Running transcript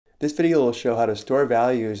This video will show how to store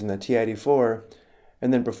values in the TI-84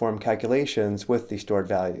 and then perform calculations with the stored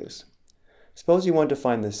values. Suppose you want to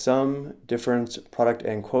find the sum, difference, product,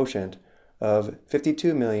 and quotient of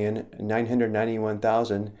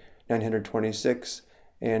 52,991,926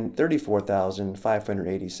 and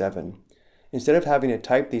 34,587. Instead of having to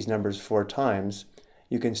type these numbers 4 times,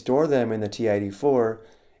 you can store them in the TI-84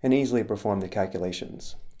 and easily perform the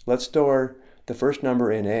calculations. Let's store the first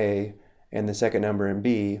number in A and the second number in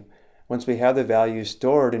B. Once we have the values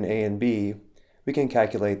stored in A and B, we can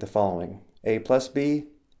calculate the following: A plus B,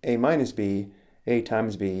 A minus B, A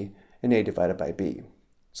times B, and A divided by B.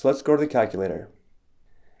 So let's go to the calculator.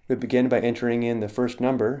 We begin by entering in the first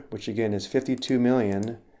number, which again is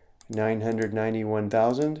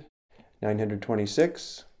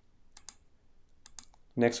 52,991,926.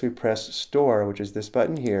 Next we press store, which is this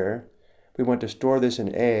button here. We want to store this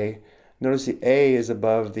in A. Notice the A is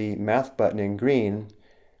above the math button in green,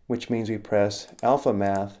 which means we press alpha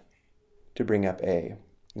math to bring up A.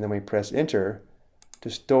 And then we press enter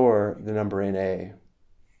to store the number in A.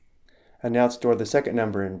 And now let's store the second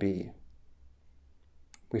number in B.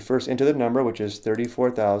 We first enter the number, which is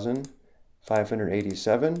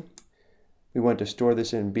 34,587. We want to store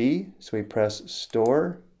this in B, so we press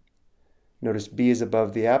store. Notice B is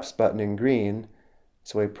above the apps button in green,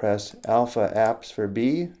 so we press alpha apps for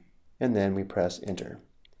B, and then we press enter.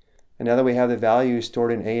 And now that we have the values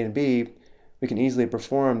stored in A and B, we can easily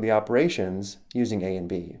perform the operations using A and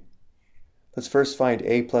B. Let's first find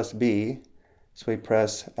A plus B, so we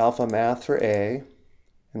press alpha math for A,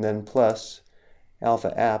 and then plus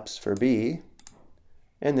alpha apps for B,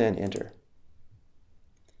 and then enter.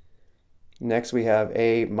 Next we have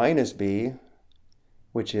A minus B,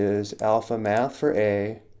 which is alpha math for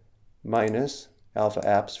A minus alpha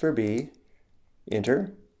apps for B,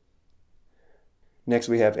 enter. Next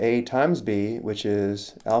we have A times B, which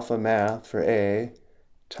is alpha math for A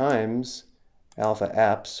times alpha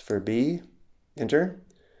apps for B, enter.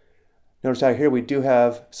 Notice how here we do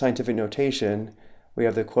have scientific notation. We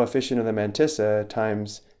have the coefficient of the mantissa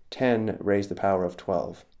times 10 raised to the power of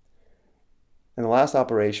 12. And the last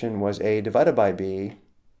operation was A divided by B,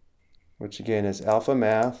 which again is alpha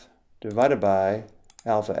math divided by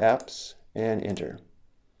alpha apps, and enter.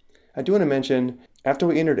 I do want to mention, after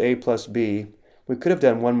we entered A plus B, we could have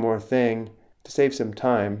done one more thing to save some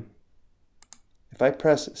time. If I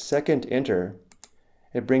press second enter,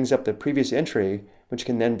 it brings up the previous entry, which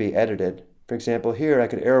can then be edited. For example, here I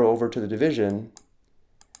could arrow over to the division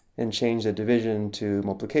and change the division to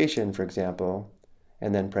multiplication, for example,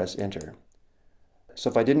 and then press enter. So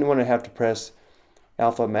if I didn't want to have to press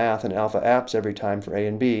alpha math and alpha apps every time for A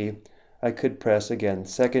and B, I could press again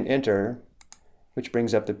second enter, which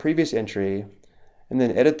brings up the previous entry, and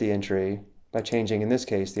then edit the entry by changing, in this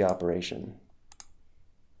case, the operation.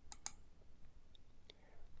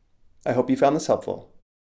 I hope you found this helpful.